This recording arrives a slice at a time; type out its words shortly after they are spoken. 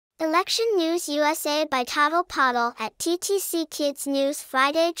Election News USA by Toddle Poddle at TTC Kids News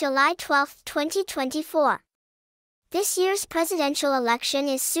Friday, July 12, 2024. This year's presidential election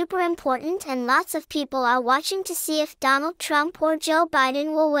is super important and lots of people are watching to see if Donald Trump or Joe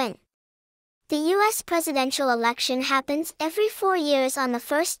Biden will win. The U.S. presidential election happens every 4 years on the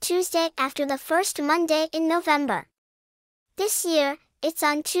first Tuesday after the first Monday in November. This year, it's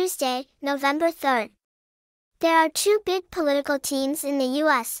on Tuesday, November 3rd. There are two big political teams in the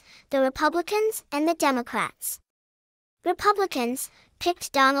U.S., the Republicans and the Democrats. Republicans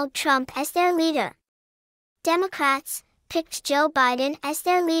picked Donald Trump as their leader. Democrats picked Joe Biden as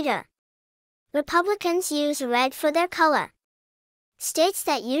their leader. Republicans use red for their color. States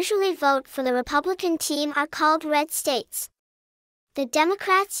that usually vote for the Republican team are called red states. The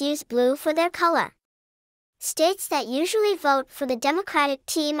Democrats use blue for their color. States that usually vote for the Democratic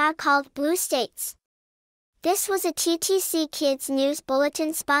team are called blue states. This was a TTC Kids News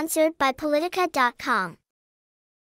Bulletin sponsored by Politica.com.